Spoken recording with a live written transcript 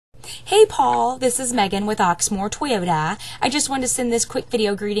Hey Paul, this is Megan with Oxmoor Toyota. I just wanted to send this quick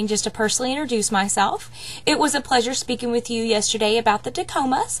video greeting just to personally introduce myself. It was a pleasure speaking with you yesterday about the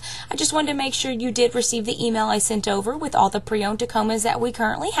Tacomas. I just wanted to make sure you did receive the email I sent over with all the pre-owned Tacomas that we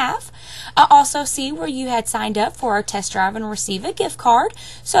currently have. I also see where you had signed up for our test drive and receive a gift card.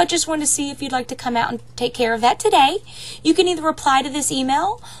 So I just wanted to see if you'd like to come out and take care of that today. You can either reply to this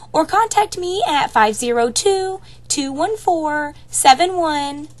email or contact me at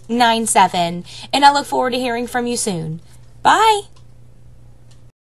 502-214-7197, and I look forward to hearing from you soon. Bye!